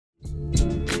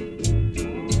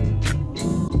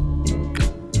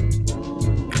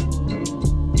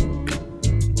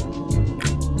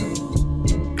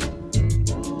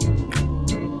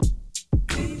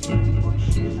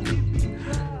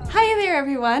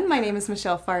everyone. My name is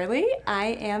Michelle Farley. I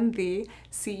am the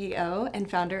CEO and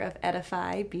founder of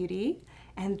Edify Beauty,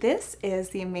 and this is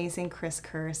the amazing Chris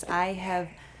Kurz. I have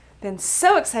been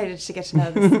so excited to get to know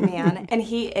this man, and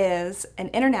he is an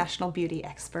international beauty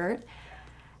expert.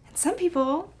 And some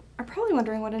people are probably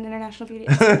wondering what an international beauty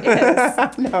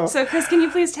expert is. No. So, Chris, can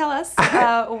you please tell us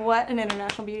what an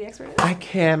international beauty expert is? I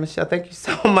can, Michelle. Thank you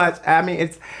so much. I mean,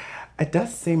 it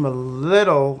does seem a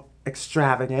little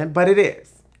extravagant, but it is.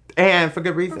 And for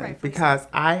good reason, because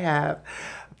I have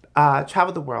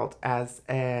traveled the world as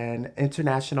an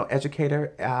international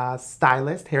educator,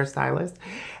 stylist, hairstylist,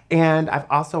 and I've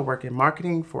also worked in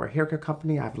marketing for a hair care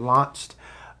company. I've launched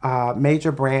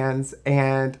major brands,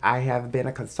 and I have been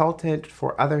a consultant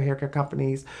for other hair care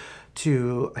companies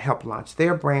to help launch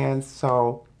their brands.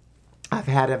 So I've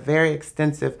had a very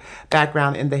extensive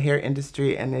background in the hair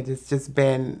industry, and it has just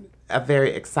been a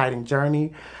very exciting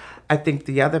journey. I think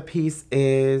the other piece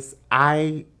is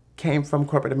I came from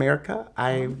corporate America.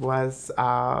 I was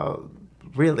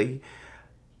really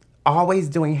always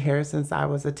doing hair since I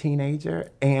was a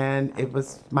teenager, and it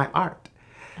was my art.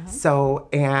 So,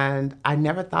 and I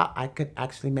never thought I could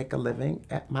actually make a living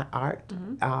at my art.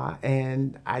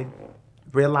 And I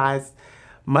realized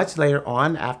much later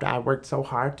on, after I worked so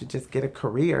hard to just get a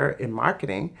career in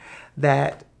marketing,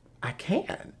 that I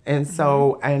can. And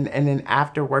so, and then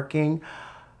after working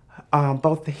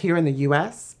both here in the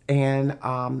U.S. and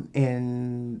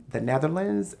in the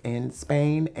Netherlands, in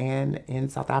Spain, and in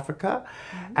South Africa,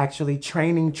 actually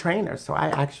training trainers. So I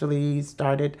actually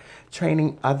started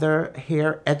training other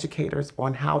hair educators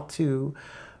on how to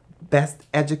best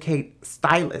educate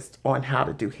stylists on how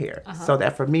to do hair. So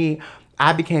that for me,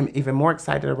 I became even more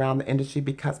excited around the industry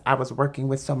because I was working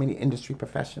with so many industry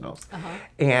professionals.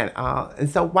 And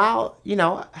so while, you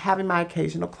know, having my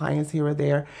occasional clients here or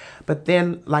there, but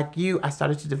then like you, I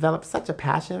started to develop such a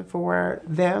passion for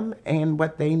them and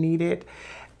what they needed,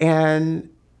 and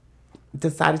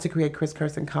decided to create Chris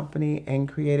Kurz & Company, and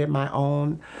created my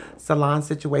own salon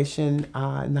situation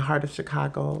in the heart of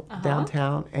Chicago,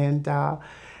 downtown.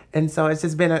 And so it's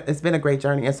just been a great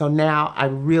journey. And so now I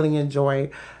really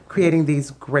enjoy creating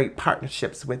these great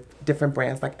partnerships with different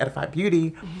brands like Edify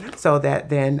Beauty, so that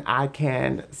then I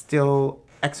can still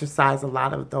exercise a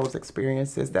lot of those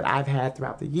experiences that I've had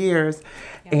throughout the years,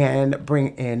 and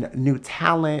bring in new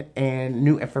talent and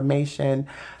new information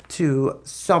to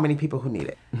so many people who need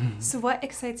it. So what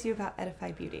excites you about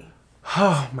Edify Beauty?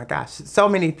 Oh my gosh, so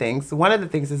many things. One of the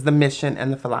things is the mission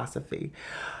and the philosophy.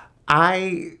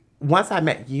 Once I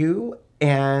met you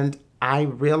and I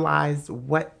realized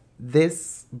what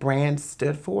this brand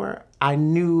stood for, I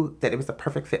knew that it was a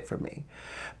perfect fit for me.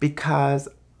 Because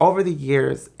over the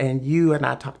years, and you and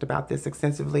I talked about this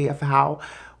extensively, of how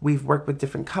we've worked with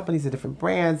different companies and different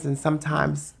brands, and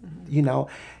sometimes, you know,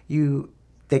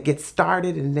 they get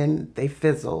started and then they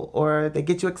fizzle, or they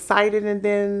get you excited and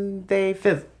then they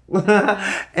fizzle.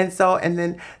 And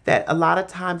then that a lot of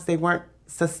times they weren't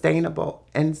sustainable.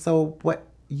 And so what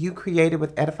you created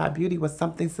with Edify Beauty was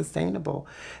something sustainable,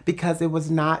 because it was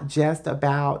not just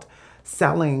about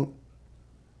selling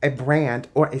a brand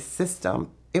or a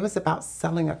system. It was about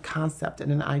selling a concept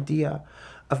and an idea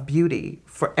of beauty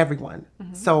for everyone.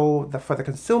 So for the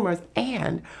consumers.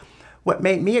 And what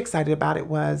made me excited about it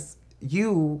was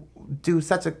you do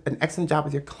such an excellent job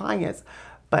with your clients,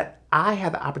 but I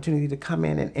had the opportunity to come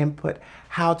in and input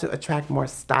how to attract more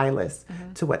stylists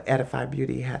to what Edify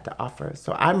Beauty had to offer.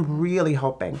 So I'm really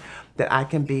hoping that I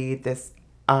can be this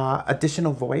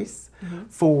additional voice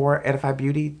for Edify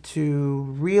Beauty to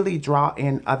really draw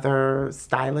in other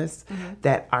stylists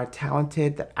that are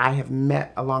talented, that I have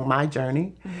met along my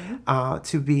journey,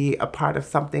 to be a part of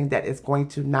something that is going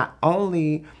to not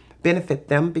only benefit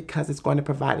them because it's going to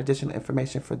provide additional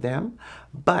information for them,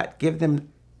 but give them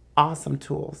awesome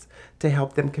tools to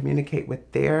help them communicate with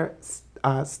their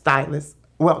stylists,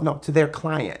 to their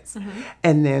clients.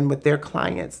 And then with their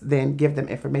clients, then give them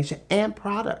information and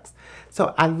products.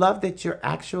 So I love that you're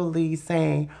actually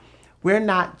saying, we're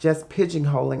not just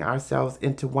pigeonholing ourselves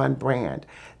into one brand,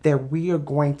 that we are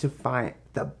going to find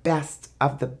the best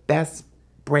of the best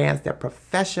brands that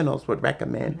professionals would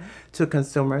recommend to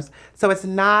consumers. So it's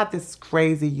not this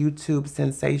crazy YouTube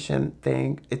sensation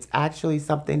thing. It's actually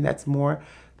something that's more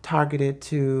targeted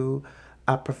to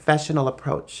a professional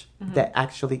approach that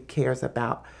actually cares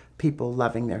about people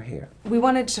loving their hair. We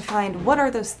wanted to find what are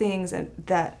those things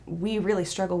that we really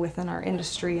struggle with in our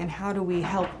industry, and how do we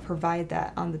help provide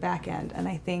that on the back end. And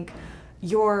I think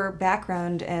your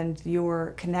background and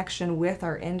your connection with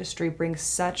our industry brings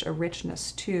such a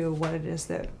richness to what it is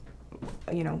that,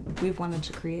 you know, we've wanted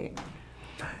to create.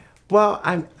 Well,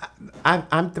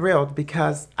 I'm thrilled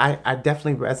because I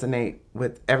definitely resonate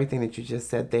with everything that you just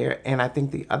said there. And I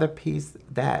think the other piece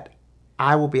that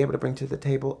I will be able to bring to the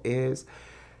table is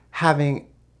having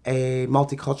a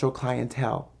multicultural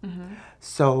clientele. Mm-hmm.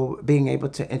 So being able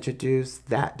to introduce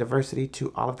that diversity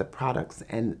to all of the products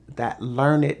and that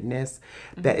learnedness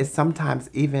mm-hmm. that is sometimes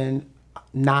even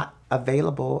not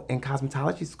available in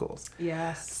cosmetology schools.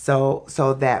 Yes. So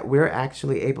that we're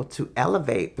actually able to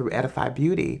elevate through Edify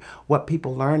Beauty what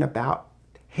people learn about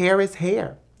hair is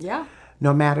hair. Yeah.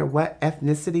 No matter what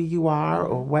ethnicity you are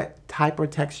or what type or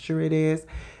texture it is,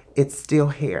 it's still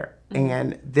hair. Mm-hmm.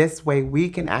 And this way we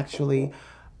can actually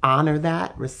honor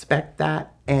that, respect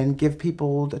that, and give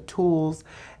people the tools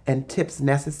and tips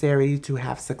necessary to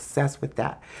have success with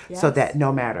that. Yes. So that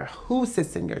no matter who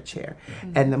sits in your chair,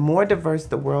 mm-hmm. and the more diverse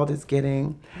the world is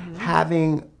getting, mm-hmm.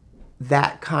 having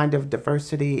that kind of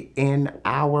diversity in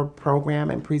our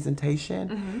program and presentation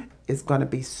mm-hmm. is going to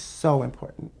be so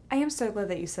important. I am so glad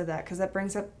that you said that, because that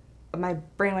brings up, my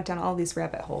brain went down all these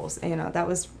rabbit holes. And, that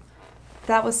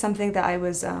was something that I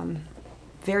was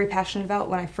very passionate about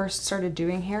when I first started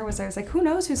doing hair. Was I was like, who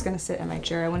knows who's going to sit in my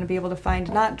chair? I want to be able to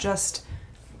find not just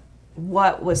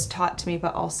what was taught to me,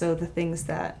 but also the things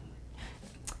that,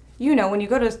 when you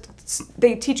go to,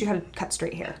 they teach you how to cut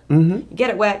straight hair. Mm-hmm. You get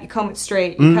it wet, you comb it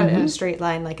straight, you mm-hmm. cut it in a straight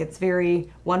line, like it's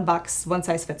very one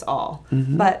size fits all.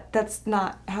 Mm-hmm. But that's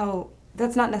not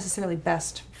necessarily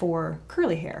best for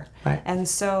curly hair. Right. And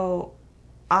so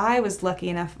I was lucky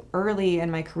enough early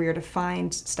in my career to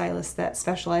find stylists that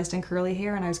specialized in curly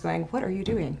hair, and I was going, what are you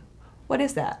doing? What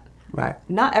is that? Right.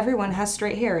 Not everyone has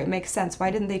straight hair. It makes sense.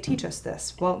 Why didn't they teach us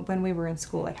this? Well, when we were in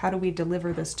school, like, how do we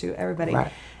deliver this to everybody?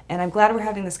 Right. And I'm glad we're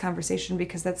having this conversation,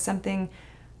 because that's something,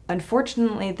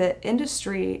 unfortunately, the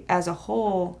industry as a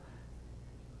whole,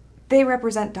 they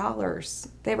represent dollars.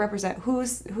 They represent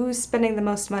who's spending the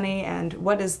most money and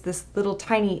what does this little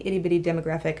tiny itty bitty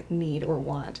demographic need or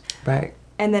want. Right.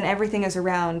 And then everything is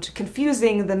around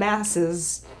confusing the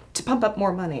masses to pump up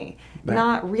more money, right.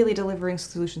 Not really delivering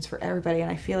solutions for everybody.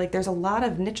 And I feel like there's a lot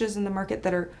of niches in the market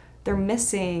that they're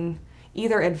missing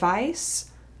either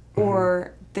advice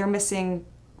or mm-hmm. they're missing,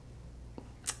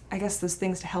 I guess, those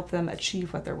things to help them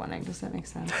achieve what they're wanting. Does that make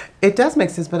sense? It does make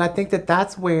sense, but I think that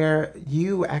that's where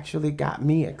you actually got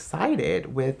me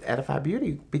excited with Edify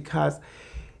Beauty, because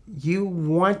you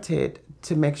wanted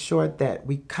to make sure that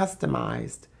we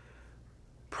customized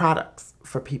products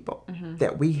for people, mm-hmm.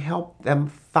 that we help them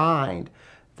find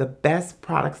the best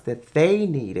products that they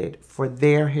needed for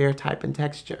their hair type and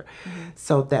texture. Mm-hmm.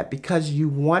 So that because you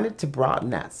wanted to broaden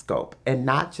that scope and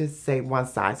not just say one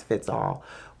size fits all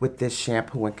with this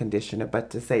shampoo and conditioner, but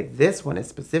to say this one is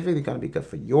specifically going to be good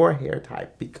for your hair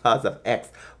type because of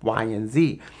X, Y, and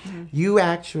Z. Mm-hmm. You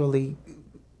actually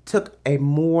took a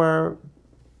more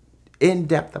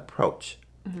in-depth approach.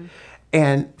 Mm-hmm.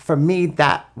 And for me,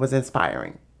 that was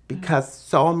inspiring, because mm-hmm.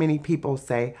 so many people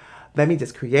say, let me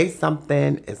just create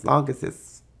something, as long as it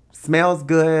smells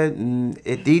good and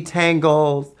it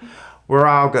detangles, we're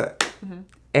all good. Mm-hmm.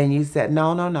 And you said,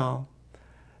 no.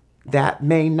 That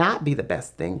may not be the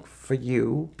best thing for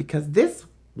you, because this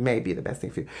may be the best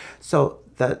thing for you. So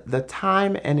the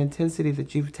time and intensity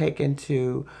that you've taken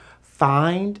to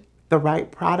find the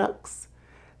right products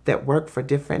that work for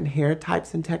different hair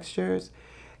types and textures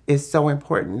is so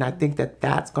important. And I think that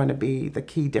that's going to be the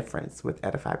key difference with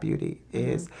Edify Beauty,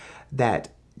 is mm-hmm. that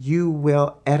you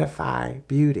will edify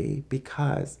beauty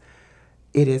because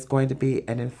it is going to be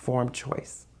an informed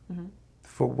choice mm-hmm.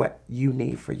 for what you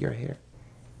need for your hair.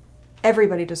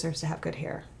 Everybody deserves to have good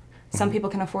hair. Some people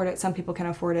can afford it, some people can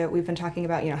afford it. We've been talking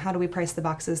about, how do we price the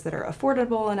boxes that are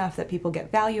affordable enough that people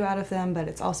get value out of them, but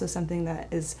it's also something that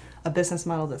is a business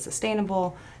model that's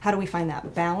sustainable. How do we find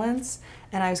that balance?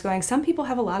 And I was going, some people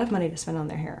have a lot of money to spend on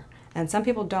their hair, and some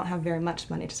people don't have very much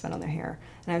money to spend on their hair.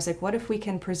 And I was like, what if we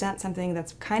can present something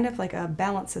that's kind of like a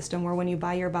balance system, where when you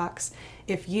buy your box,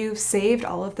 if you've saved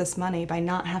all of this money by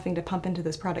not having to pump into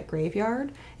this product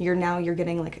graveyard, you're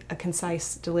getting like a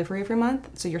concise delivery every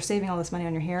month, so you're saving all this money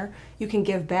on your hair, you can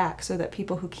give back so that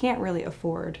people who can't really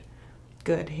afford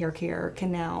good hair care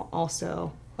can now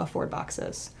also afford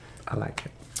boxes. I like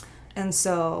it. And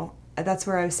so that's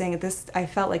where I was saying this, I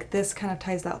felt like this kind of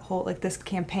ties that whole, like this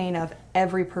campaign of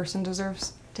every person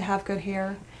deserves to have good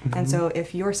hair. Mm-hmm. And so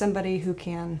if you're somebody who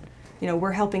can,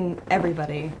 we're helping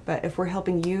everybody, but if we're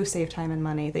helping you save time and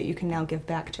money that you can now give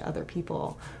back to other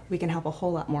people, we can help a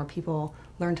whole lot more people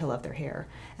learn to love their hair.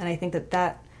 And I think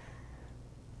that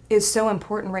is so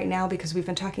important right now, because we've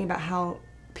been talking about how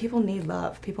people need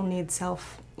love. People need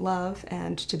self-love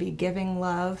and to be giving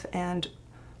love. And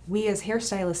we as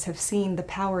hairstylists have seen the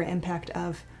power and impact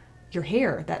of your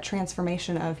hair, that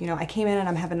transformation of, you know, I came in and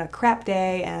I'm having a crap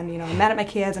day and, you know, I'm mad at my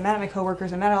kids, I'm mad at my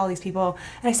coworkers, I'm mad at all these people,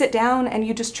 and I sit down and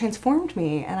you just transformed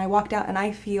me, and I walked out and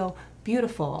I feel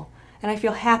beautiful and I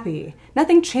feel happy.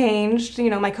 Nothing changed, you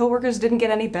know, my coworkers didn't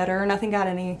get any better, nothing got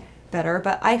any better,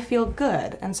 but I feel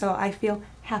good, and so I feel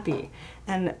happy.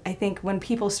 And I think when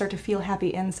people start to feel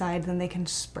happy inside, then they can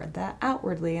spread that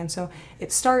outwardly. And so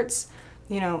it starts,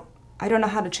 you know, I don't know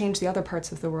how to change the other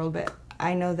parts of the world, but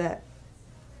I know that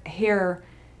hair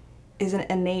is an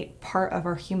innate part of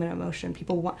our human emotion.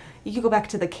 People want, you could go back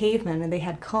to the cavemen and they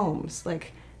had combs,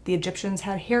 like the Egyptians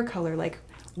had hair color. Like,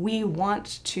 we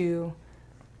want to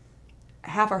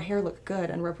have our hair look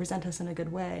good and represent us in a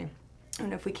good way.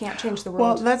 And if we can't change the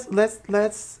world. Well,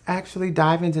 let's actually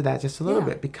dive into that just a little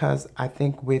bit, because I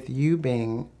think with you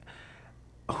being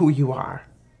who you are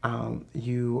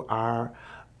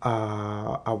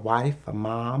a wife, a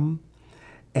mom,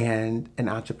 and an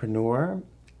entrepreneur,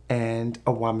 and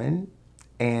a woman,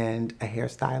 and a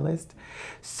hairstylist.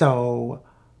 So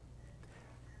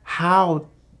how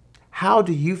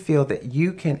do you feel that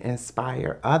you can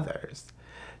inspire others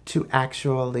to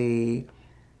actually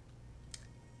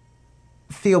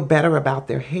feel better about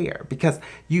their hair? Because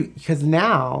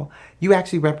now you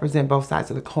actually represent both sides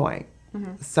of the coin.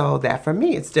 Mm-hmm. So that for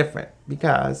me, it's different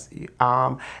because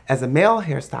as a male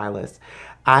hairstylist,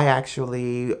 I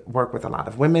actually work with a lot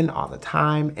of women all the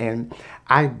time, and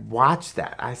I watch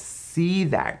that. I see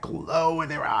that glow in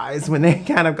their eyes when they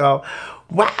kind of go,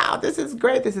 wow, this is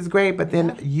great, this is great. But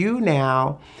then you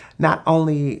now not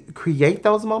only create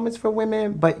those moments for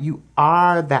women, but you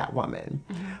are that woman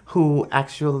who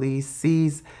actually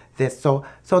sees this. So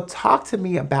talk to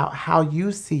me about how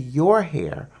you see your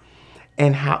hair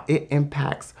and how it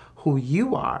impacts who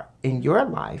you are in your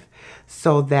life,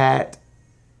 so that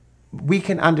we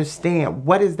can understand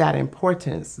what is that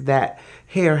importance that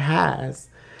hair has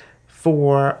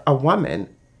for a woman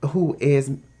who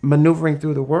is maneuvering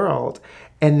through the world,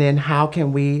 and then how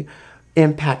can we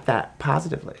impact that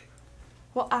positively?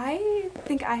 Well, I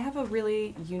think I have a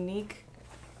really unique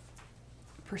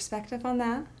perspective on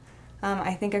that.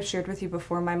 I think I've shared with you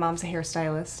before, my mom's a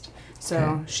hairstylist,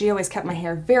 so she always kept my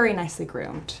hair very nicely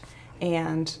groomed,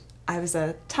 and I was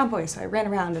a tomboy, so I ran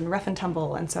around and rough and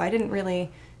tumble, and so I didn't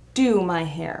really do my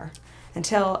hair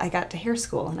until I got to hair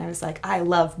school, and I was like, I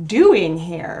love doing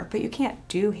hair, but you can't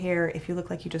do hair if you look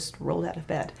like you just rolled out of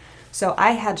bed. So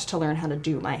I had to learn how to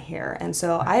do my hair, and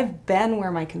so I've been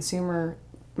where my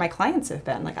clients have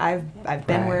been. Like, I've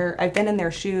been in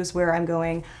their shoes where I'm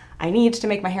going, I need to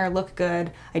make my hair look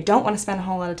good. I don't want to spend a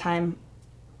whole lot of time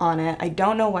on it. I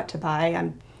don't know what to buy.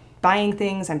 I'm buying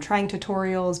things, I'm trying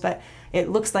tutorials, but it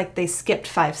looks like they skipped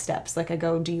 5 steps. Like, I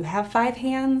go, do you have 5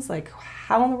 hands? Like,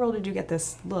 how in the world did you get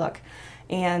this look?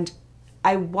 And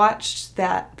I watched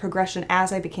that progression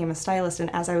as I became a stylist, and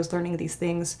as I was learning these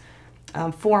things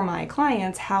for my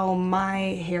clients, how my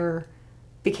hair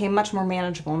became much more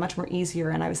manageable, much more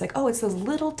easier. And I was like, oh, it's those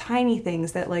little tiny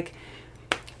things that, like,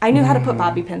 I knew how to put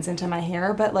bobby pins into my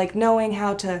hair, but like knowing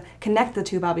how to connect the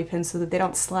 2 bobby pins so that they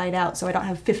don't slide out, so I don't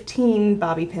have 15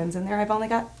 bobby pins in there, I've only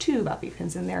got 2 bobby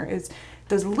pins in there. It's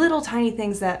those little tiny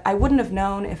things that I wouldn't have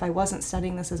known if I wasn't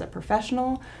studying this as a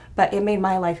professional, but it made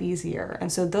my life easier.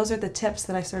 And so those are the tips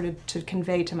that I started to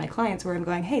convey to my clients, where I'm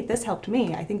going, hey, this helped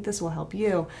me, I think this will help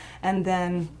you. And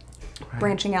then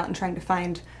branching out and trying to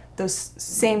find those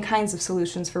same kinds of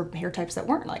solutions for hair types that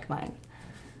weren't like mine.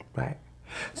 Right.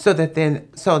 So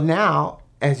now,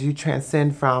 as you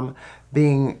transcend from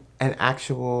being an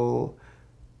actual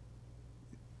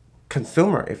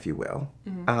consumer, if you will,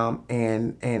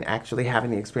 and actually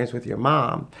having the experience with your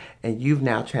mom, and you've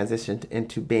now transitioned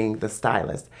into being the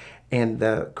stylist and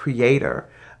the creator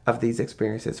of these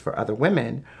experiences for other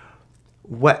women,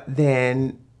 what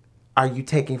then are you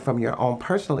taking from your own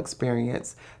personal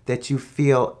experience that you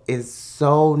feel is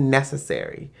so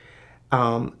necessary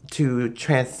to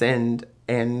transcend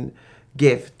and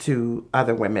give to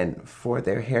other women for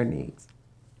their hair needs?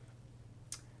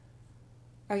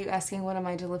 Are you asking what am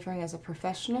I delivering as a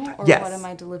professional, or yes, what am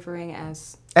I delivering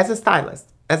as a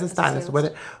stylist? As a stylist.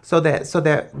 So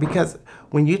that because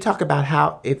when you talk about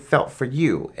how it felt for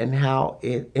you and how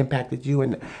it impacted you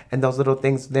and those little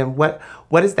things, then what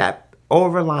is that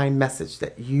overlying message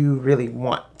that you really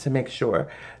want to make sure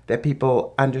that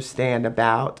people understand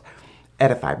about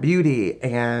Edify Beauty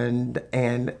and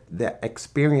the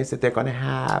experience that they're going to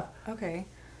have? Okay.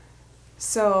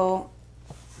 So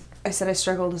I said I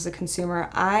struggled as a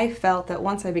consumer. I felt that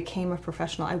once I became a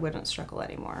professional, I wouldn't struggle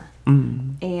anymore.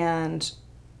 Mm-hmm. And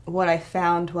what I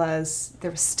found was there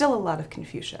was still a lot of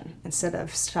confusion. Instead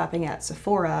of shopping at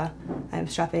Sephora, I'm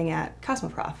shopping at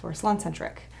Cosmoprof or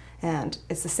SalonCentric. And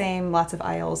it's the same, lots of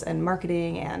aisles and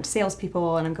marketing and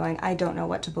salespeople, and I'm going, I don't know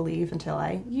what to believe until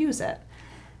I use it.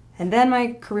 And then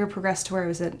my career progressed to where I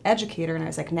was an educator, and I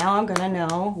was like, now I'm gonna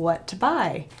know what to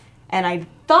buy. And I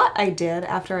thought I did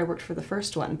after I worked for the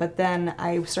first one, but then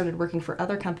I started working for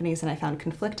other companies and I found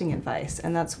conflicting advice.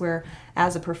 And that's where,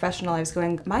 as a professional, I was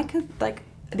going,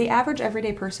 the average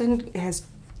everyday person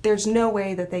there's no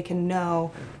way that they can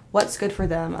know what's good for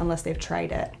them unless they've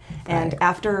tried it. And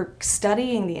after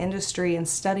studying the industry and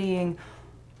studying,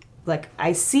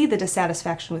 I see the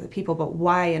dissatisfaction with the people, but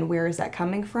why and where is that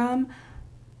coming from?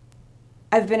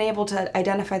 I've been able to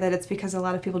identify that it's because a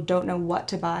lot of people don't know what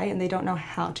to buy and they don't know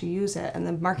how to use it. And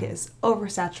the market is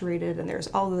oversaturated and there's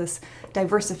all of this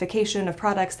diversification of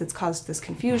products that's caused this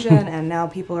confusion. And now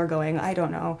people are going, I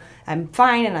don't know, I'm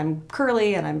fine and I'm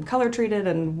curly and I'm color treated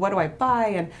and what do I buy?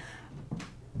 And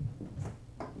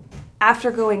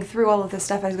after going through all of this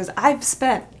stuff, I was, I've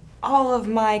spent all of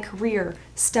my career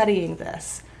studying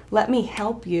this. Let me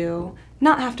help you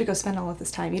not have to go spend all of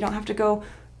this time. You don't have to go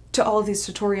to all of these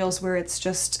tutorials where it's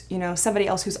just, somebody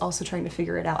else who's also trying to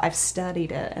figure it out. I've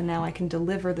studied it, and now I can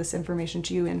deliver this information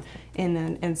to you in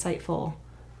an insightful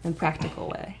and practical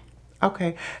way.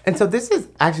 Okay. And so this is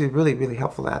actually really, really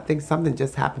helpful. And I think something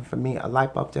just happened for me. A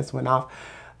light bulb just went off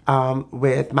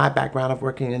with my background of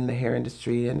working in the hair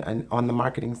industry and on the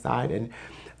marketing side. And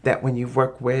that when you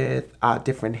work with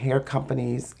different hair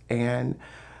companies, and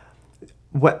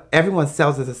what everyone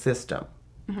sells is a system.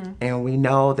 Mm-hmm. And we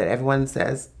know that everyone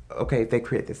says, okay, they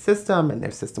create the system and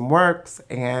their system works,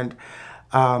 and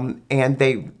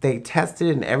they test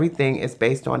it, and everything is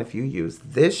based on if you use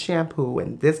this shampoo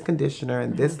and this conditioner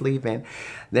and this leave-in,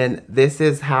 then this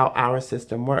is how our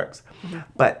system works. Mm-hmm.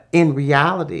 But in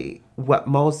reality, what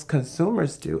most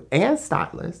consumers do, and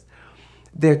stylists,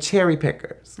 they're cherry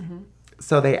pickers. Mm-hmm.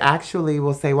 So they actually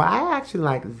will say, well, I actually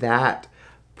like that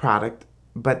product,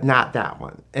 but not that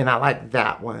one. And I like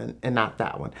that one and not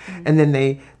that one. Mm-hmm. And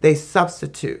then they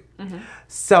substitute. Mm-hmm.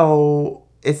 So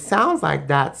it sounds like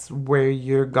that's where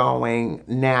you're going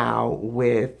now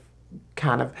with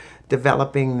kind of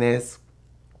developing this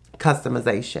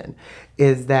customization,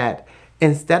 is that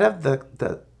instead of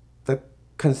the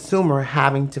consumer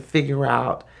having to figure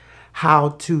out how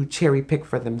to cherry pick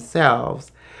for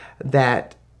themselves,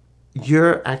 that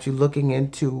you're actually looking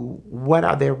into what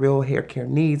are their real hair care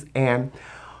needs, and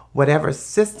whatever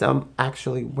system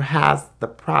actually has the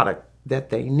product that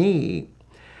they need,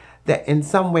 that in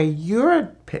some way you're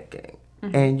picking.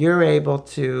 Mm-hmm. And you're able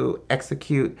to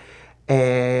execute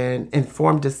an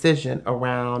informed decision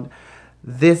around,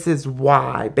 this is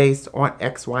why, based on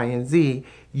X, Y, and Z,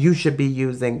 you should be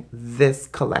using this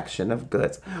collection of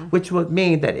goods, mm-hmm. which would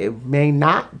mean that it may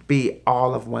not be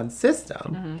all of one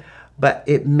system, mm-hmm. but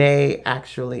it may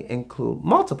actually include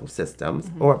multiple systems,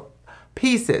 mm-hmm. or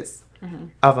pieces, mm-hmm.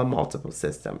 of a multiple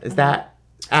system. Is mm-hmm. that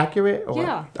accurate? Or?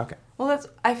 Yeah. Okay. Well,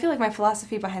 I feel like my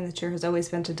philosophy behind the chair has always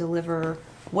been to deliver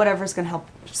whatever's going to help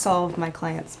solve my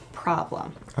client's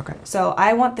problem. Okay. So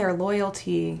I want their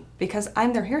loyalty because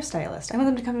I'm their hairstylist. I want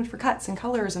them to come in for cuts and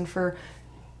colors and for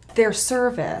their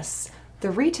service.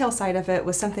 The retail side of it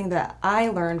was something that I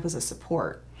learned was a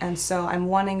support. And so I'm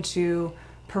wanting to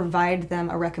provide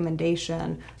them a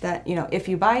recommendation that, if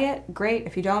you buy it, great.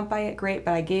 If you don't buy it, great.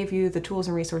 But I gave you the tools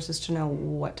and resources to know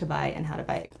what to buy and how to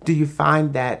buy it. Do you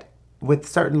find that with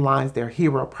certain lines, they're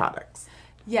hero products?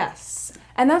 Yes.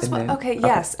 And that's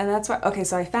yes. And that's why,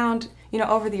 so I found,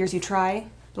 over the years you try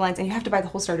the lines and you have to buy the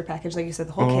whole starter package, like you said,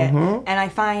 the whole mm-hmm. kit. And I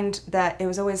find that it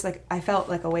was always I felt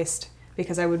like a waste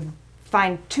because I would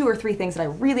find 2 or 3 things that I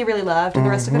really, really loved, and the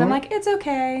rest of it I'm like, it's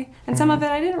okay. And some of it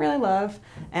I didn't really love.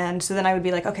 And so then I would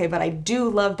be like, okay, but I do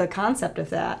love the concept of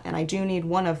that, and I do need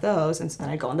one of those. And so then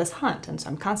I go on this hunt. And so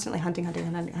I'm constantly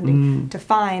hunting to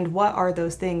find what are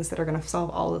those things that are going to solve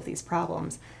all of these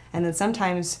problems. And then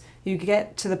sometimes you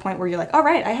get to the point where you're like, all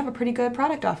right, I have a pretty good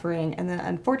product offering. And then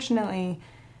unfortunately,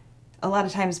 a lot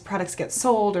of times products get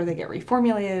sold or they get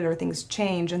reformulated or things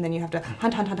change, and then you have to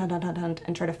hunt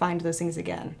and try to find those things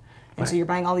again. And so you're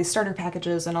buying all these starter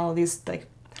packages and all of these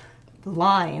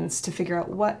lines to figure out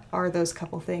what are those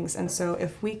couple things. And so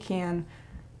if we can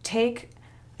take,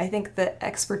 I think the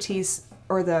expertise,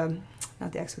 or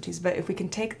not the expertise, but if we can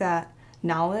take that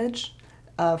knowledge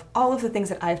of all of the things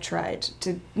that I've tried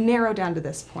to narrow down to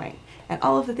this point, and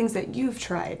all of the things that you've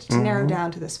tried to mm-hmm. narrow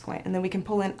down to this point, and then we can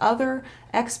pull in other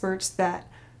experts that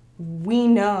we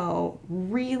know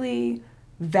really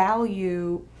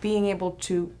value being able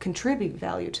to contribute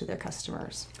value to their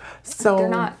customers. So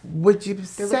they're looking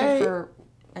for,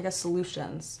 I guess,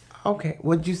 solutions. Okay.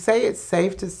 Would you say it's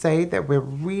safe to say that we're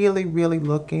really, really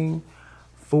looking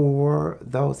for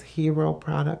those hero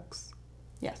products?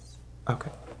 Yes.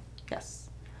 Okay. Yes.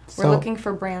 So, We're looking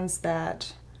for brands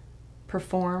that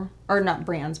perform, or not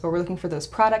brands, but we're looking for those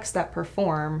products that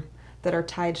perform that are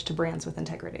tied to brands with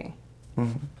integrity.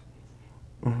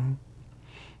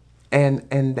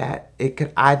 and that it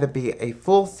could either be a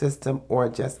full system or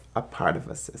just a part of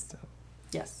a system.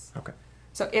 Yes. Okay.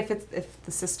 So if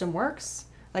the system works,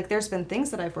 like there's been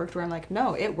things that I've worked where I'm like,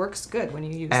 no, it works good when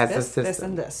you use As a this, this, system.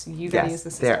 and this. You gotta use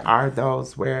the system. There are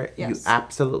those where you Yes.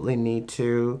 absolutely need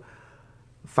to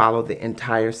follow the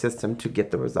entire system to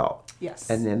get the result. Yes.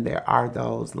 And then there are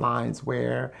those lines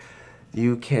where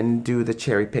you can do the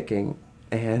cherry picking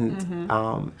and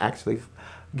actually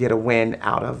get a win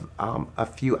out of a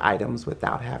few items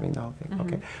without having the whole thing.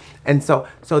 Okay. And so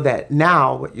that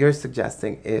now what you're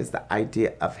suggesting is the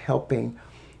idea of helping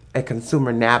a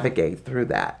consumer navigate through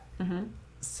that.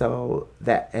 So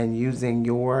that, and using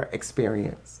your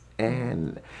experience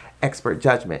and expert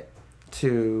judgment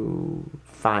to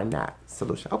find that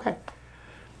solution. Okay.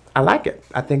 I like it.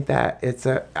 I think that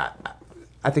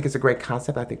I think it's a great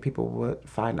concept. I think people would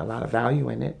find a lot of value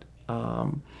in it.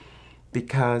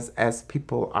 Because as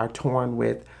people are torn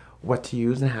with what to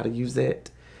use and how to use it,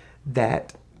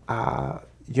 that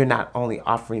you're not only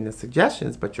offering the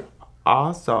suggestions, but you're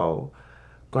also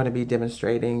going to be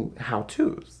demonstrating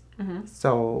how-tos.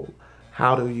 So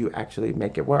how do you actually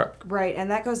make it work? Right, and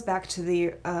that goes back to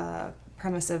the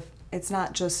premise of it's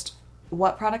not just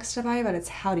what products to buy, but it's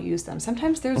how to use them.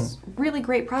 Sometimes there's really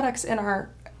great products in our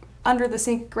under the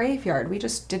sink graveyard. We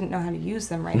just didn't know how to use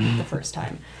them right the first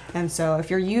time. And so if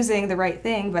you're using the right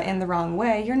thing but in the wrong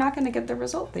way, you're not going to get the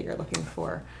result that you're looking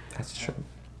for. That's true.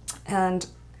 And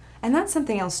that's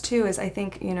something else too, is I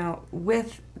think, you know,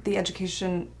 with the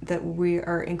education that we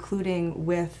are including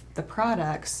with the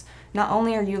products, not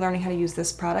only are you learning how to use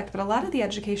this product, but a lot of the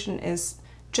education is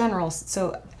general.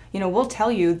 So, you know, we'll tell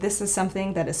you this is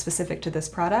something that is specific to this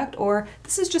product, or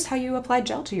this is just how you apply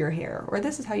gel to your hair, or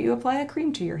this is how you apply a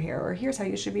cream to your hair, or here's how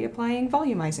you should be applying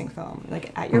volumizing foam,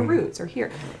 like at your roots or here.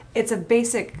 It's a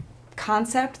basic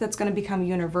concept that's going to become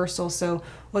universal. So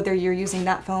whether you're using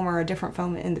that foam or a different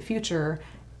foam in the future,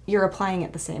 you're applying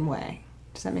it the same way.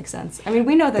 Does that make sense? I mean,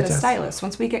 we know that as stylists,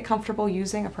 once we get comfortable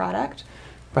using a product,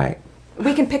 Right.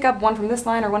 we can pick up one from this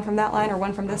line or one from that line or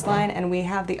one from this line, and we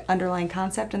have the underlying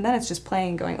concept, and then it's just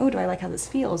playing, going, oh, do I like how this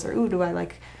feels, or oh, do I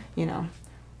like, you know,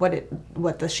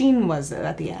 what the sheen was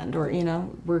at the end, or, you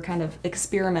know, we're kind of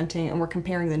experimenting and we're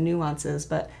comparing the nuances,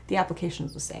 but the application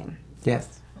is the same.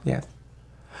 Yes. Yes.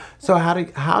 So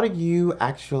how do you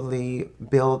actually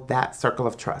build that circle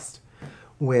of trust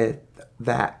with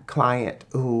that client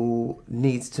who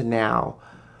needs to now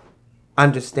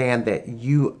understand that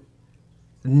you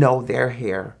know their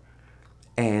hair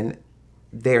and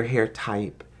their hair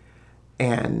type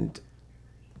and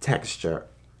texture,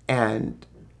 and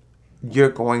you're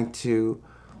going to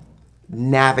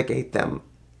navigate them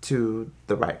to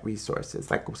the right resources?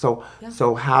 Like, so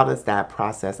how does that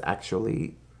process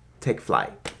actually take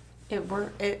flight?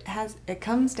 It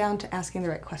comes down to asking the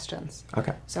right questions.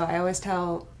 Okay. So I always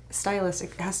tell stylists,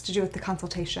 it has to do with the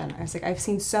consultation. I was like, I've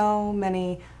seen so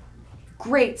many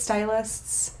great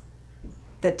stylists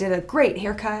that did a great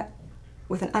haircut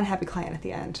with an unhappy client at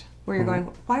the end, where you're going,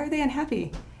 why are they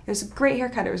unhappy? It was a great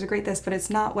haircut, it was a great this, but it's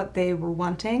not what they were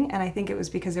wanting, and I think it was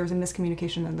because there was a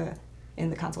miscommunication in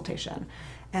the consultation.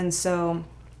 And so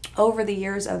over the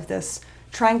years of this,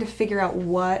 trying to figure out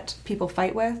what people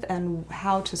fight with and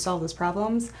how to solve those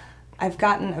problems, I've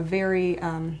gotten a very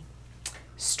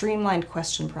streamlined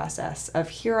question process of,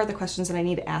 here are the questions that I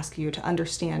need to ask you to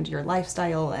understand your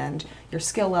lifestyle and your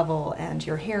skill level and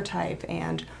your hair type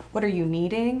and what are you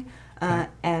needing.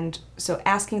 And so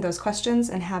asking those questions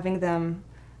and having them,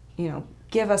 you know,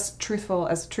 give us truthful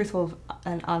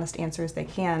and honest answer as they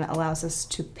can allows us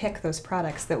to pick those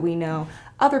products that we know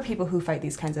other people who fight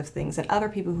these kinds of things and other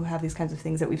people who have these kinds of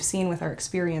things that we've seen with our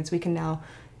experience. We can now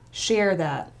share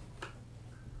that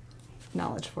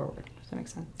knowledge forward. Does that make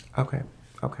sense? Okay.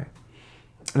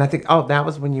 And I think, that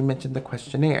was when you mentioned the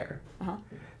questionnaire.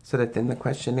 So that then the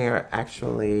questionnaire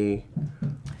actually...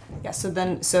 Yeah,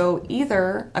 so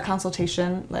either a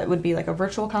consultation, that would be like a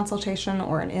virtual consultation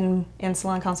or an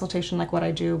in-salon consultation like what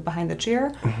I do behind the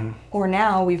chair, or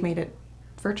now we've made it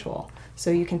virtual.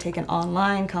 So you can take an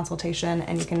online consultation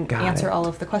and you can answer all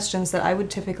of the questions that I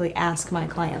would typically ask my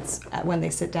clients when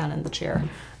they sit down in the chair.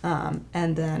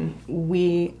 And then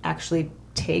we actually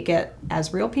take it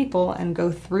as real people and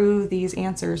go through these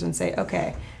answers and say,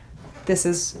 okay,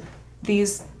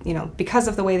 these, you know, because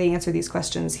of the way they answer these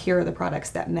questions, here are the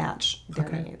products that match their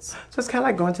needs. So it's kind of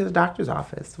like going to the doctor's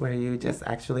office, where you just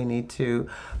actually need to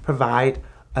provide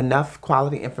enough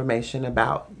quality information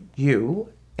about you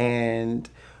and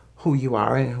who you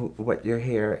are and what your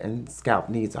hair and scalp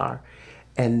needs are.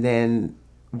 And then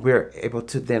we're able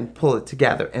to then pull it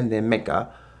together and then make an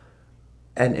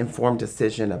informed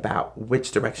decision about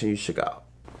which direction you should go.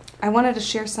 I wanted to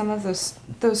share some of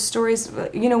those stories.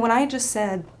 You know, when I just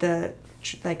said that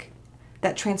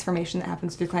transformation that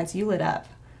happens through clients, you lit up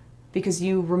because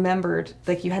you remembered,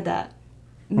 like you had that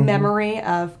memory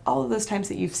of all of those times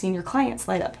that you've seen your clients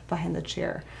light up behind the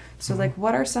chair. So like,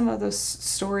 what are some of those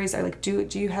stories? Or like, do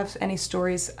you have any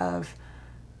stories of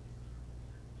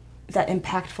that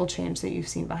impactful change that you've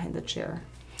seen behind the chair?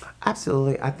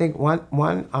 Absolutely. I think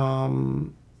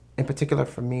one in particular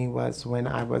for me was when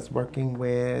I was working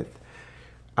with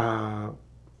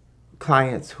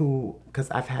clients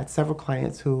because I've had several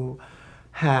clients who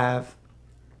have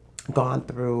gone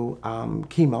through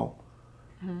chemo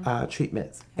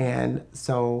treatments. And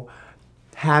so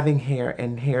having hair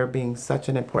and hair being such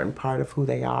an important part of who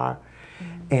they are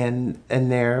and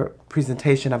their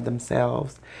presentation of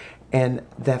themselves and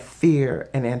the fear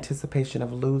and anticipation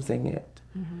of losing it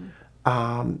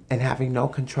and having no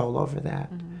control over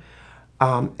that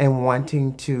and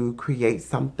wanting to create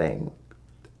something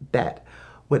that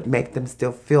would make them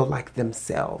still feel like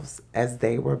themselves as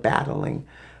they were battling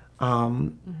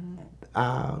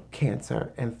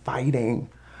cancer and fighting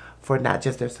for not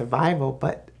just their survival,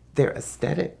 but their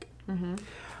aesthetic.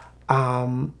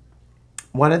 One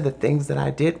of the things that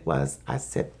I did was I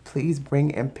said, please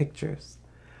bring in pictures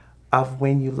of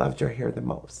when you loved your hair the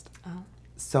most.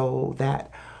 So that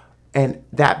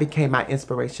became my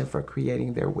inspiration for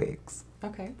creating their wigs.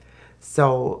 Okay.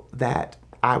 So that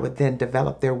I would then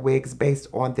develop their wigs based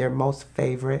on their most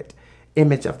favorite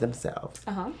image of themselves.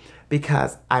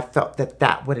 Because I felt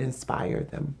that would inspire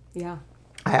them. Yeah.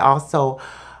 I also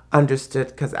understood,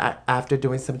 because after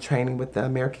doing some training with the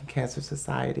American Cancer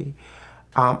Society,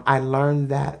 I learned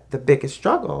that the biggest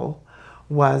struggle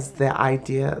was the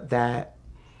idea that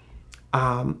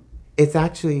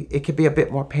it could be a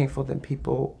bit more painful than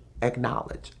people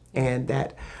acknowledge, and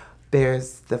that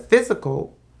there's the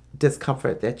physical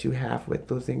discomfort that you have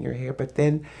with losing your hair, but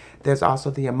then there's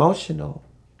also the emotional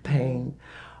pain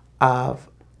of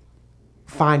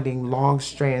finding long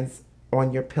strands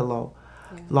on your pillow,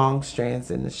 long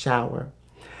strands in the shower.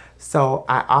 So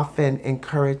I often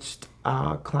encouraged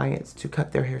clients to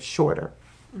cut their hair shorter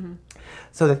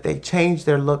so that they change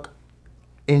their look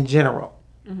in general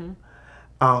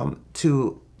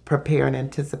to prepare and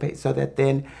anticipate, so that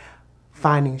then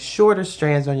finding shorter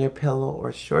strands on your pillow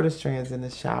or shorter strands in the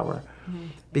shower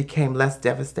became less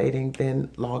devastating than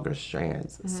longer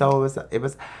strands. So it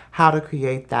was how to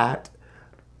create that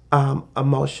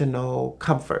emotional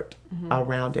comfort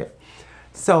around it.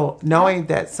 So knowing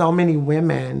that so many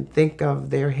women think of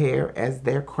their hair as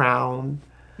their crown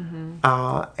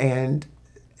and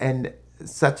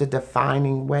such a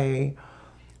defining way.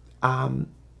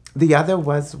 The other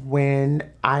was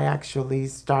when I actually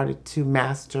started to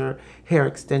master hair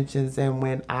extensions, and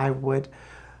when I would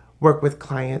work with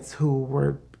clients who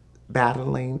were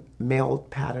battling male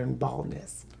pattern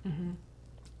baldness.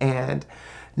 And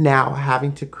now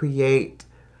having to create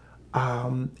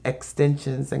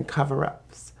extensions and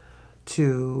cover-ups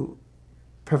to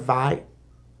provide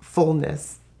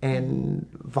fullness and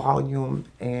volume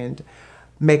and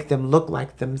make them look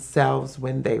like themselves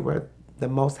when they were the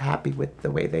most happy with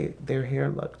the way their hair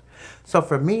looked. So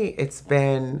for me, it's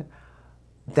been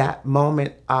that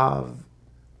moment of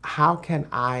how can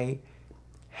I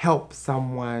help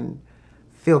someone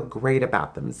feel great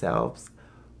about themselves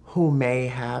who may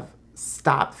have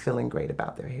stopped feeling great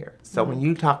about their hair. So when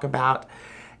you talk about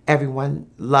everyone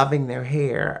loving their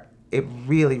hair, it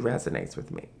really resonates with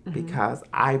me because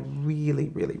I really,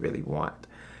 really, really want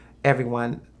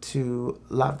everyone to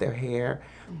love their hair,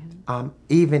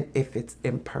 even if it's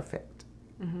imperfect.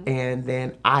 And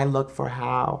then I look for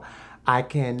how I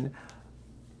can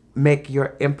make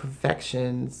your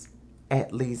imperfections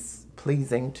at least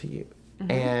pleasing to you.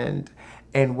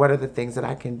 And what are the things that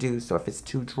I can do? So if it's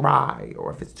too dry,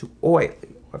 or if it's too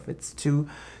oily, or if it's too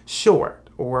short,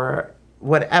 or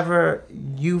whatever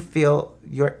you feel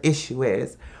your issue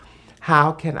is,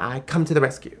 how can I come to the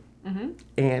rescue?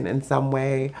 And in some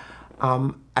way,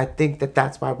 I think that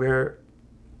that's why we're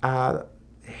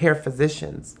hair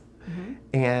physicians,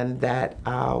 and that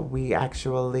we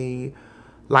actually,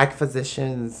 like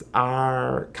physicians,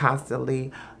 are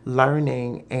constantly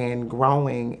learning and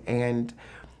growing and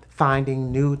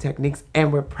finding new techniques,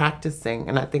 and we're practicing.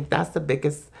 And I think that's the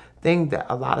biggest thing that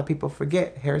a lot of people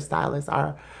forget. Hairstylists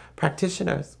are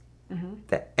practitioners.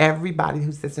 That everybody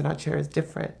who sits in our chair is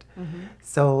different.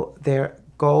 So their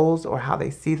goals or how they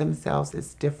see themselves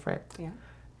is different.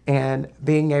 and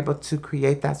being able to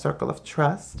create that circle of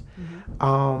trust,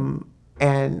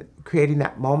 and creating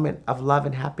that moment of love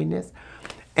and happiness.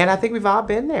 And I think we've all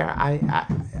been there.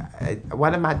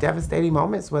 One of my devastating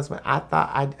moments was when I thought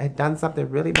I had done something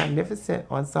really magnificent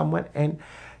on someone and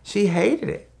she hated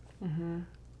it.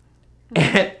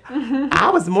 And I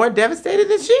was more devastated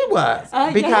than she was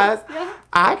because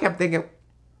I kept thinking,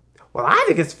 well, I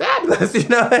think it's fabulous, you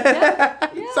know.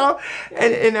 So,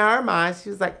 and in her mind, she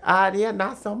was like, yeah,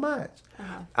 not so much.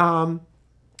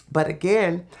 But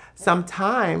again,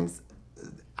 sometimes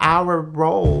our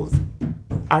roles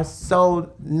are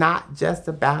so not just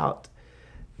about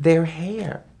their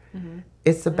hair.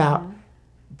 It's about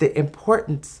the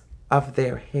importance of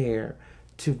their hair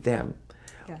to them.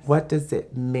 What does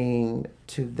it mean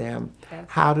to them?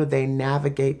 How do they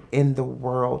navigate in the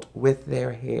world with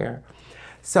their hair?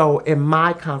 So in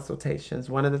my consultations,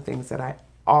 one of the things that I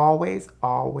always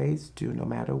do, no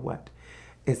matter what,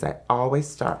 is I always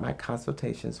start my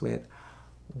consultations with,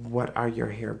 what are your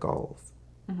hair goals?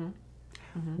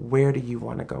 Where do you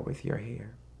want to go with your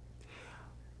hair?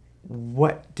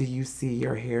 What do you see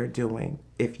your hair doing?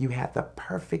 If you had the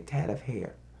perfect head of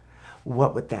hair,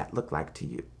 what would that look like to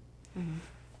you?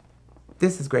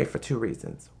 This is great for two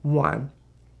reasons. One,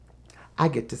 I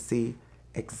get to see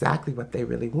exactly what they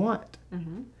really want.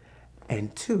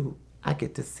 And two, I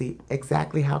get to see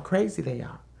exactly how crazy they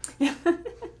are.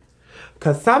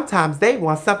 Because sometimes they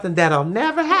want something that'll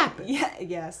never happen.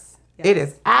 Yes. It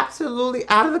is absolutely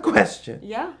out of the question.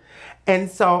 And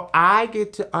so I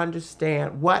get to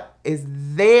understand what is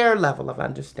their level of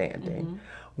understanding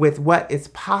with what is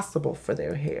possible for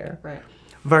their hair.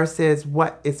 Versus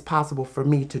what is possible for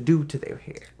me to do to their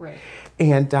hair.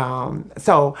 And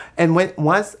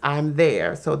once I'm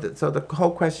there, so the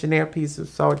whole questionnaire piece was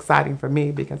so exciting for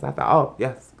me because I thought, oh,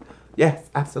 yes,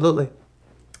 absolutely.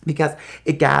 Because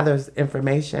it gathers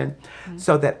information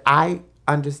so that I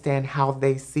understand how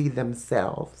they see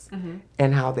themselves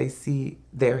and how they see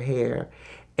their hair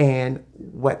and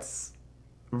what's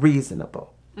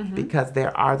reasonable. Because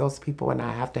there are those people, and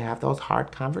I have to have those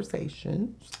hard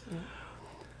conversations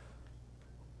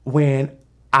when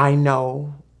I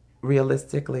know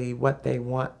realistically what they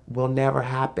want will never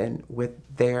happen with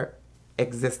their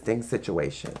existing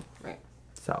situation.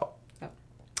 So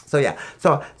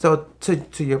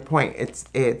to your point,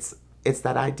 it's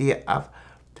that idea of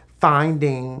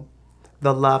finding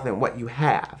the love in what you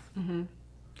have.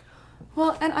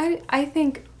 Well, and I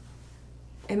think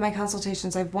in my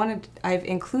consultations I've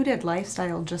included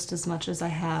lifestyle just as much as I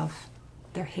have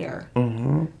their hair.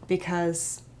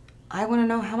 Because I want to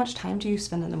know, how much time do you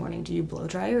spend in the morning? Do you blow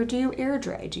dry or do you air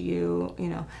dry? Do you,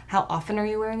 how often are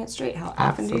you wearing it straight? How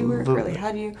often do you wear it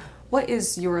curly? What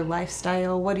is your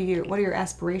lifestyle? What are your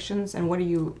aspirations? And what are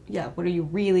you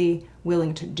really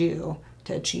willing to do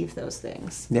to achieve those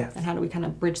things? And how do we kind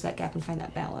of bridge that gap and find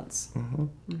that balance?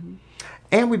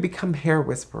 And we become hair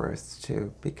whisperers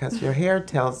too, because your hair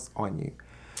tells on you.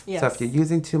 So if you're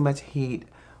using too much heat,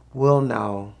 we'll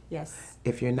know.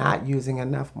 If you're not using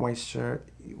enough moisture,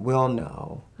 we'll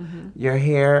know. Your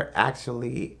hair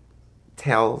actually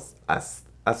tells us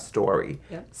a story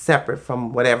separate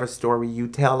from whatever story you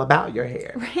tell about your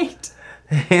hair.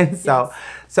 And so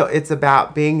it's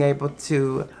about being able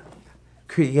to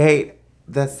create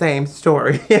the same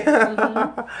story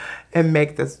and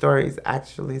make the stories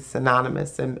actually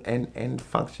synonymous and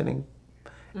functioning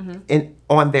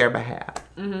on their behalf.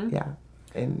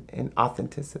 In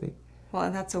authenticity. Well,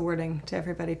 and that's a wording to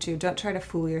everybody too. Don't try to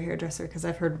fool your hairdresser, because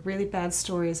I've heard really bad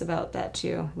stories about that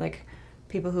too. Like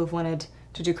people who've wanted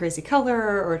to do crazy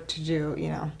color or to do,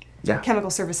 chemical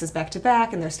services back to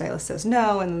back, and their stylist says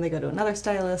no, and then they go to another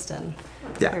stylist, and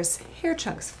there's hair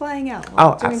chunks flying out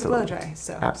while doing the blow dry.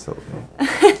 So absolutely,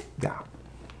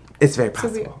 it's very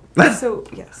possible.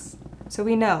 So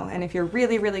we know, and if you're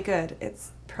really, really good,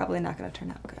 it's probably not going to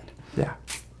turn out good.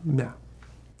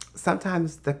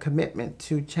 Sometimes the commitment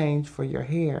to change for your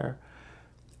hair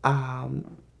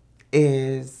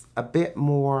is a bit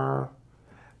more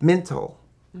mental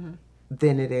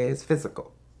than it is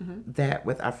physical. That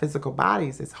with our physical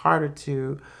bodies, it's harder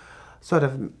to sort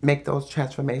of make those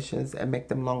transformations and make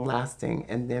them long lasting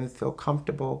and then feel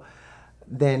comfortable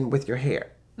than with your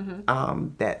hair.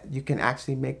 That you can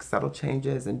actually make subtle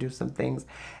changes and do some things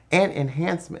and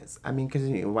enhancements. I mean, because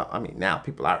now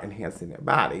people are enhancing their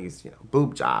bodies,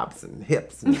 boob jobs and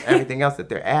hips and everything else that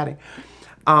they're adding.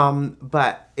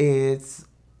 But it's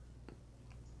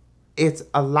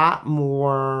a lot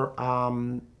more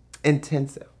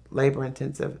intensive, labor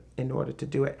intensive in order to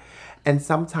do it. And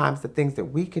sometimes the things that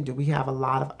we can do, we have a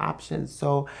lot of options.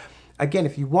 So again,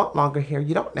 if you want longer hair,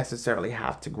 you don't necessarily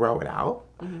have to grow it out.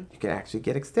 You can actually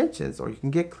get extensions, or you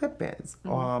can get clip-ins.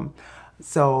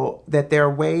 So that there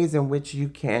are ways in which you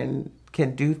can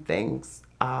do things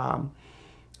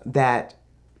that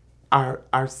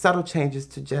are subtle changes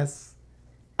to just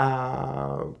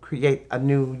create a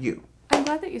new you. I'm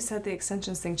glad that you said the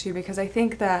extensions thing too, because I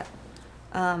think that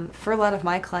for a lot of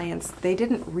my clients, they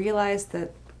didn't realize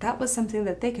that that was something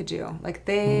that they could do. Like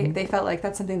they felt like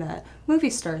that's something that movie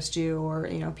stars do, or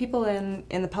people in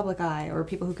the public eye, or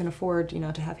people who can afford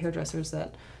to have hairdressers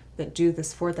that do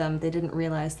this for them. They didn't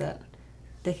realize that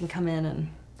they can come in and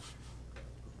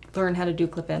learn how to do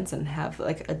clip-ins and have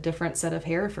like a different set of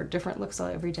hair for different looks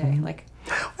every day. Like,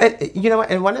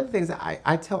 and one of the things that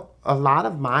I tell a lot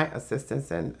of my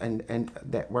assistants and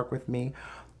that work with me,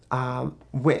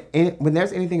 when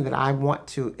there's anything that I want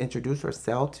to introduce or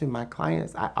sell to my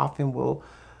clients, I often will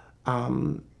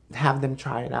have them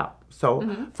try it out.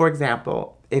 So, for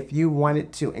example, if you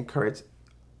wanted to encourage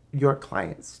your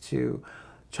clients to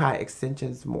try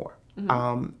extensions more,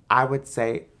 I would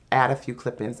say add a few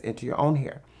clip-ins into your own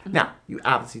hair. Now, you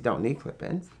obviously don't need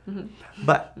clip-ins,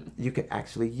 but you can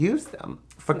actually use them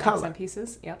for color. Accent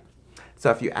pieces, yep.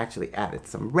 So if you actually added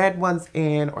some red ones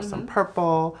in, or some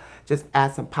purple, just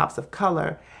add some pops of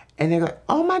color, and they're like,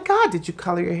 oh my God, did you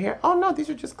color your hair? Oh no,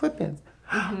 these are just clip-ins.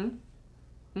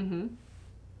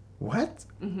 What?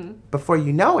 Before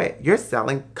you know it, you're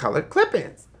selling colored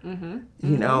clip-ins.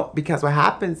 Because what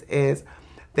happens is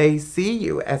they see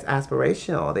you as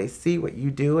aspirational. They see what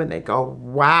you do and they go,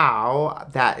 wow,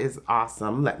 that is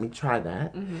awesome. Let me try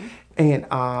that. And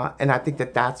I think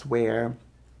that that's where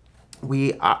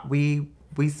we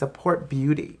support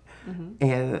beauty.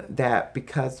 And that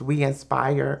because we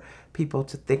inspire people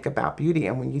to think about beauty.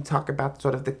 And when you talk about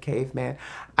sort of the caveman,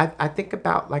 I think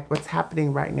about like what's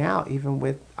happening right now, even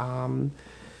with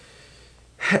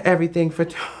everything for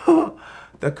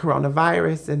the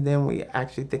coronavirus, and then we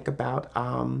actually think about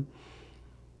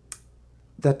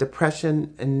the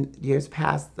Depression in years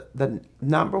past. The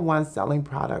number one selling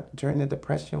product during the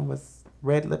Depression was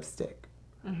red lipstick.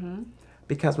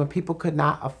 Because when people could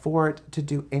not afford to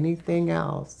do anything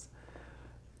else,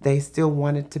 they still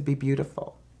wanted to be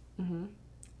beautiful.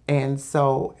 And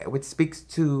so, which speaks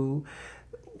to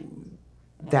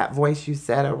that voice you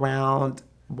said around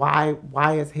why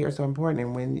is hair so important?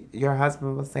 And when your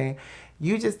husband was saying,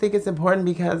 you just think it's important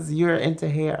because you're into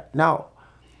hair. No,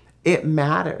 it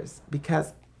matters,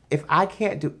 because if I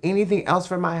can't do anything else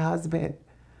for my husband,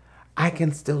 I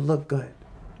can still look good.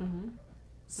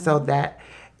 So that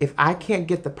if I can't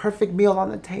get the perfect meal on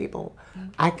the table,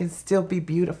 I can still be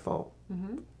beautiful.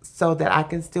 So that I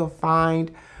can still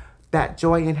find that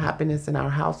joy and happiness in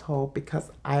our household because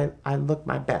I look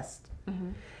my best.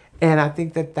 And I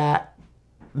think that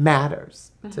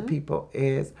matters to people,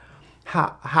 is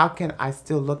how can I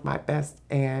still look my best,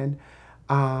 and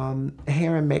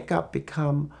hair and makeup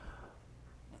become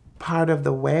part of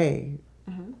the way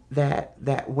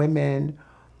that women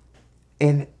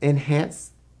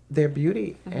enhance their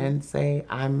beauty and say,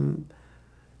 I'm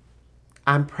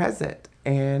present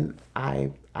and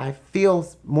I feel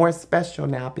more special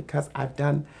now because I've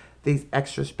done these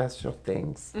extra special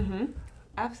things.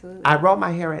 Absolutely. I roll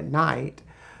my hair at night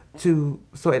so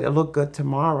it'll look good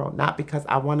tomorrow, not because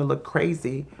I want to look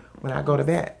crazy when I go to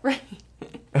bed. Right.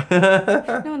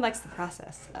 No one likes the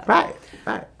process. Right.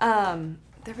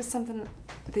 There was something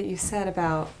that you said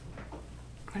about,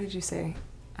 what did you say?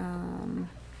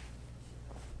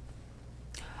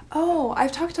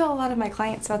 I've talked to a lot of my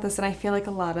clients about this, and I feel like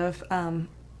a lot of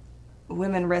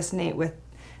women resonate with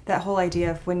that whole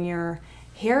idea of when your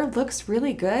hair looks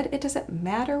really good, it doesn't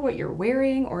matter what you're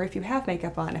wearing or if you have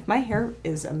makeup on. If my hair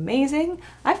is amazing,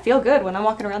 I feel good when I'm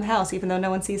walking around the house, even though no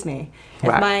one sees me.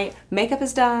 Right. If my makeup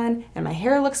is done and my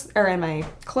hair and my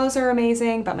clothes are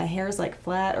amazing, but my hair is like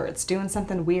flat or it's doing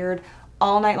something weird,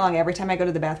 all night long, every time I go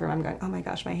to the bathroom, I'm going, oh my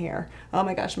gosh, my hair. Oh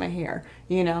my gosh, my hair,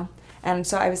 And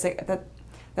so I was like, that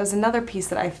was another piece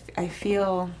that I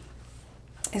feel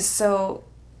is so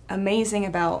amazing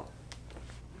about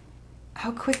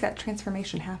how quick that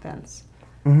transformation happens.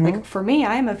 Like for me,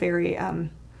 I'm a very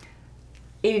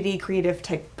ADD creative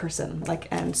type person.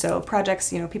 And so projects,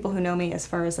 people who know me as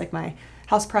far as like my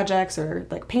house projects or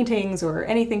like paintings or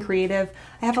anything creative,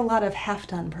 I have a lot of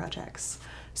half-done projects.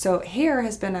 So hair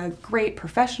has been a great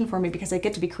profession for me because I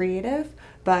get to be creative,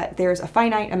 but there's a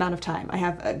finite amount of time. I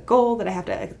have a goal that I have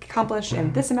to accomplish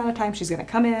in this amount of time. She's going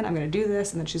to come in, I'm going to do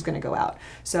this, and then she's going to go out.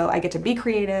 So I get to be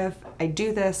creative, I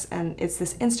do this, and it's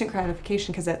this instant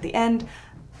gratification because at the end,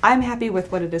 I'm happy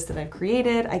with what it is that I've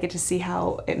created. I get to see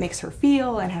how it makes her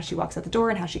feel and how she walks out the door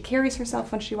and how she carries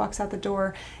herself when she walks out the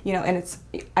door. You know, and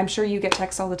I'm sure you get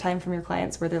texts all the time from your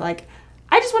clients where they're like,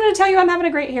 I just wanted to tell you I'm having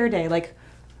a great hair day. Like,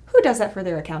 who does that for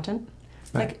their accountant?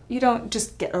 Right. Like, you don't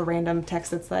just get a random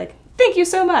text that's like, thank you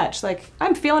so much. Like,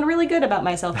 I'm feeling really good about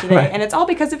myself today, Right. and it's all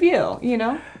because of you, you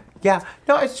know? Yeah,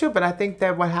 no, it's true, but I think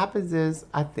that what happens is,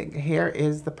 I think hair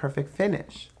is the perfect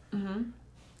finish.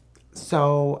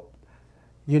 So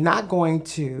you're not going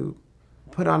to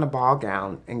put on a ball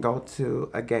gown and go to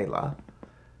a gala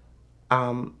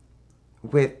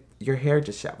with your hair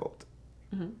disheveled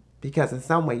because in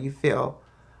some way you feel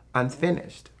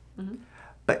unfinished.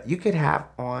 But you could have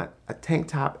on a tank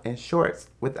top and shorts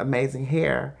with amazing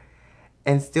hair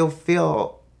and still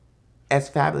feel as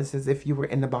fabulous as if you were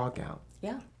in the ball gown.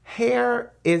 Yeah.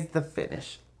 Hair is the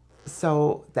finish,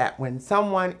 so that when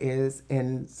someone is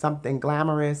in something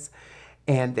glamorous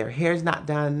and their hair's not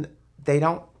done, they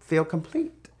don't feel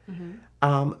complete.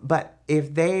 But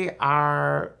if their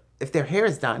hair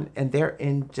is done and they're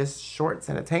in just shorts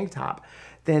and a tank top,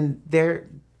 then they're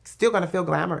still going to feel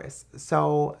glamorous.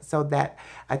 So that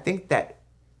I think that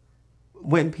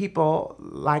when people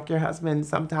like your husband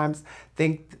sometimes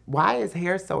think, why is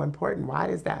hair so important? Why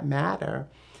does that matter?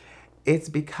 It's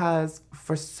because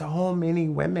for so many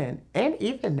women, and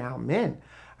even now men,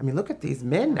 I mean, look at these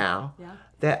men now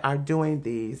that are doing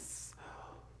these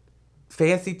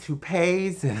fancy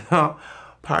toupees and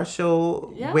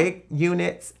partial wig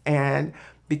units, and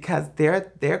because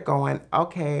they're going,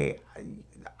 okay,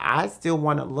 I still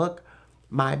want to look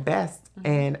my best,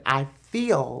 and I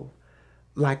feel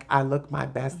like I look my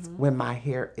best when my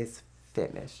hair is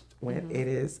finished, when it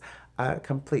is a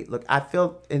complete look. I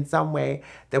feel in some way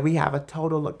that we have a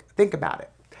total look. Think about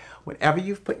it. Whenever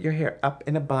you've put your hair up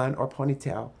in a bun or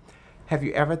ponytail, have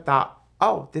you ever thought,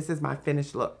 oh, this is my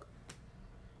finished look?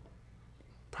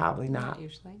 Probably not. Not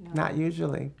usually, no. Not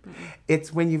usually.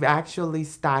 It's when you've actually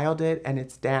styled it and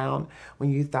it's down,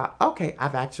 when you thought, okay,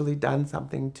 I've actually done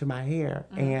something to my hair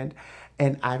and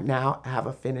I now have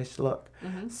a finished look.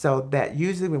 So that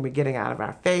usually when we're getting out of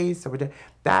our face, or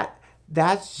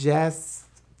that's just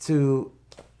to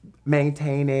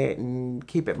maintain it and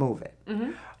keep it moving.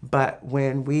 But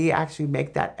when we actually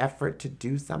make that effort to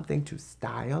do something to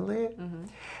style it,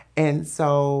 and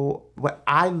so what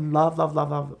I love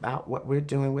about what we're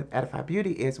doing with Edify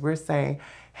Beauty is we're saying,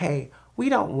 hey, we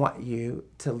don't want you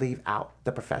to leave out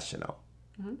the professional.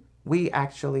 We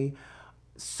actually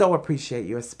so appreciate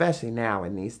you, especially now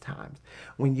in these times,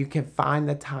 when you can find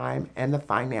the time and the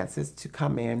finances to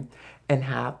come in and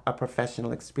have a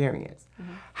professional experience.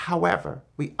 However,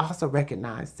 we also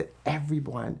recognize that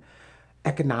everyone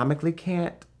economically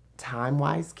can't,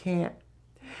 time-wise can't,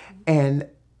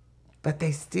 but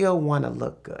they still want to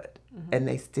look good and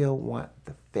they still want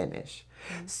the finish.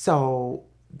 So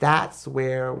that's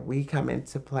where we come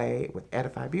into play with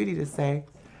Edify Beauty to say,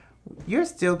 you're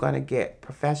still going to get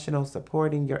professionals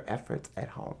supporting your efforts at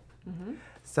home.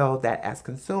 So that as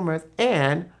consumers,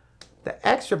 and the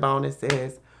extra bonus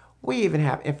is we even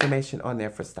have information on there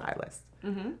for stylists.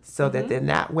 So that in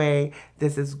that way,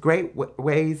 this is great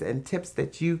ways and tips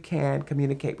that you can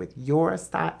communicate with your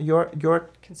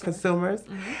consumers,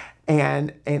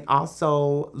 and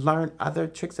also learn other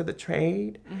tricks of the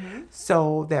trade.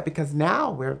 So that, because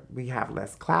now we have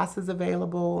less classes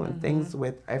available and things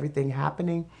with everything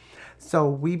happening. So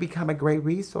we become a great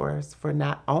resource for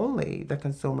not only the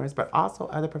consumers, but also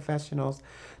other professionals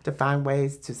to find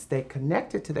ways to stay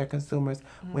connected to their consumers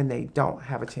when they don't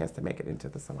have a chance to make it into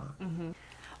the salon.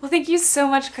 Well, thank you so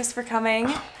much, Chris, for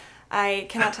coming. I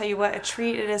cannot tell you what a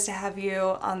treat it is to have you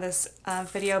on this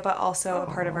video, but also a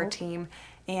part of our team.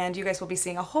 And you guys will be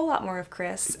seeing a whole lot more of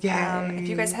Chris. If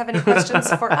you guys have any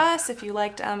questions for us, if you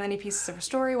liked any pieces of her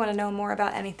story, want to know more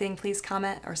about anything, please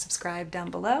comment or subscribe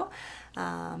down below.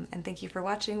 And thank you for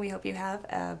watching. We hope you have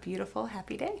a beautiful,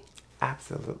 happy day.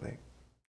 Absolutely.